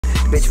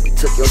Bitch, we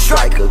took your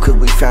striker, cause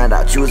we found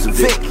out you was a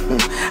Vic.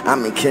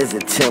 I'm in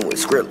Kensington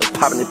with Skrilla,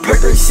 popping the perk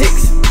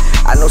 36.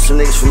 I know some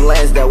niggas from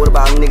Lansdale, what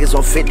about niggas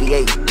on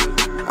 58?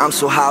 I'm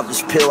so high off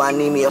this pill, I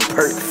need me a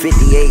perk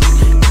 58.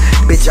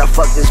 Bitch, I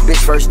fucked this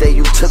bitch first day,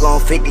 you took on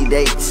 50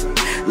 dates.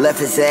 Left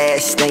his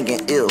ass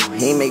stinking ill,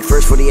 he ain't make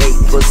first 48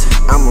 pussy.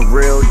 I'm a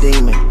real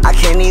demon, I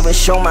can't even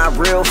show my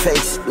real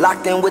face.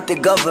 Locked in with the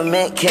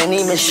government, can't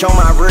even show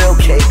my real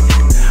cake.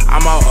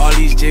 I'm on all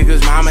these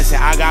jiggers, mama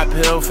said I got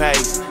pill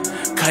face.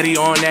 Cuddy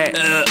on that,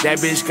 that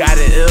bitch got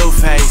an ill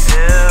face.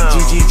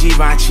 GGG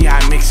Givenchy,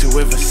 I mix it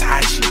with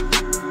Versace.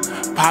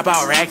 Pop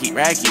out racky,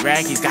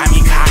 rackies, got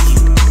me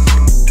cocky.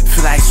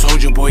 Feel like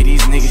Soulja Boy,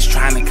 these niggas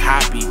tryna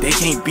copy. They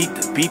can't beat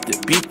the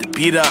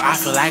beat up, I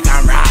feel like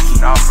I'm Rocky.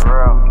 No, for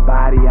real.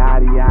 Body,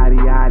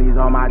 yaddies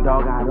on my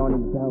dog, I on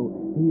his belt.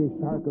 He a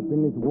shark up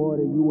in this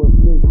water, you a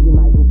fish, he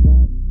might go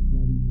felt.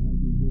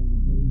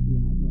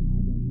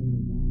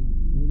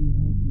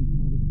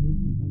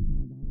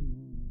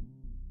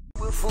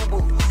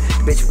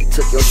 Bitch, we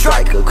took your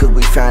striker, cause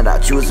we found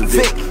out you was a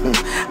Vic.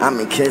 I'm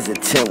in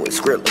Kensington with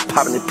Skrilla,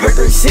 popping the perk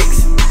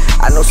 36.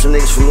 I know some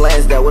niggas from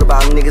Lansdale, what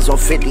about niggas on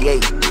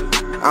 58?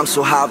 I'm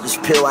so high off this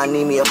pill, I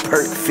need me a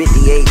perk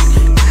 58.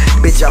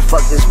 Bitch, I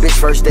fucked this bitch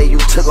first day, you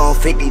took on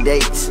 50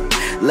 dates.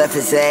 Left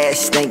his ass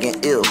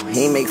stinking ill,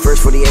 he ain't make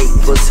first 48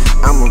 pussy.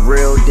 I'm a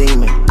real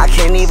demon, I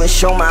can't even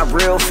show my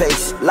real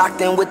face.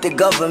 Locked in with the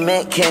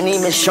government, can't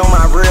even show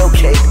my real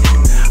cake.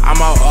 I'm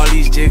on all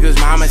these jiggers,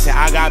 mama said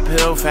I got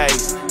pill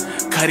face.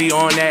 Cuddy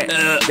on that,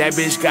 that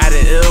bitch got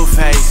an ill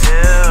face.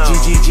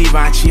 GGG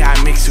Givenchy, I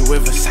mix it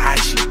with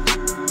Versace.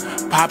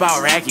 Pop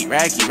out rackies,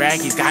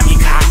 got me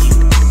cocky.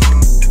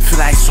 Feel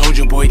like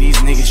Soulja Boy, these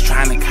niggas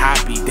tryna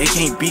copy. They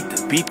can't beat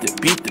the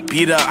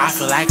beat up, I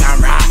feel like I'm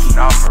Rocky.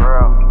 No, for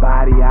real.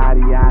 Body,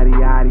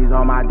 yaddies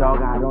on my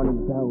dog, I on his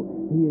belt.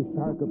 He a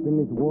shark up in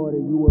this water,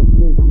 you a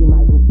fish, he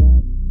might go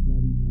felt.